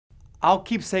I'll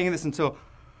keep saying this until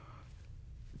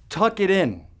tuck it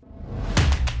in.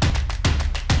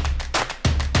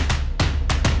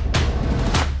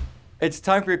 It's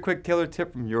time for your quick tailor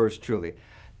tip from yours truly.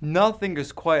 Nothing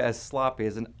is quite as sloppy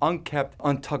as an unkept,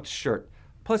 untucked shirt.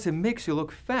 Plus, it makes you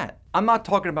look fat. I'm not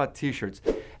talking about t-shirts.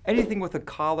 Anything with a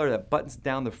collar that buttons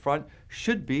down the front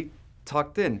should be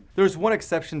tucked in. There's one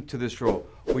exception to this rule.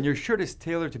 When your shirt is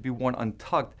tailored to be worn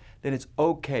untucked, then it's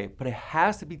okay, but it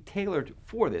has to be tailored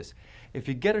for this. If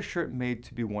you get a shirt made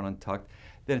to be worn untucked,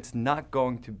 then it's not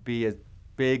going to be as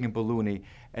big and balloony,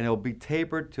 and it'll be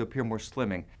tapered to appear more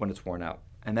slimming when it's worn out.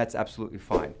 And that's absolutely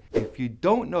fine. If you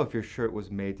don't know if your shirt was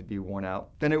made to be worn out,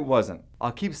 then it wasn't.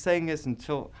 I'll keep saying this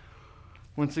until,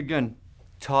 once again,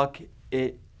 tuck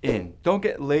it in. Don't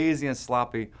get lazy and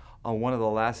sloppy on one of the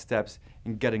last steps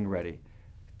in getting ready.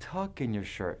 Tuck in your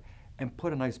shirt and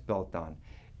put a nice belt on.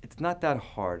 It's not that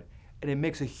hard, and it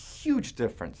makes a huge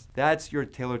difference. That's your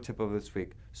tailor tip of this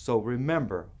week. So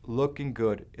remember, looking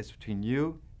good is between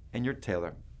you and your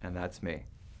tailor, and that's me.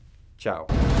 Ciao.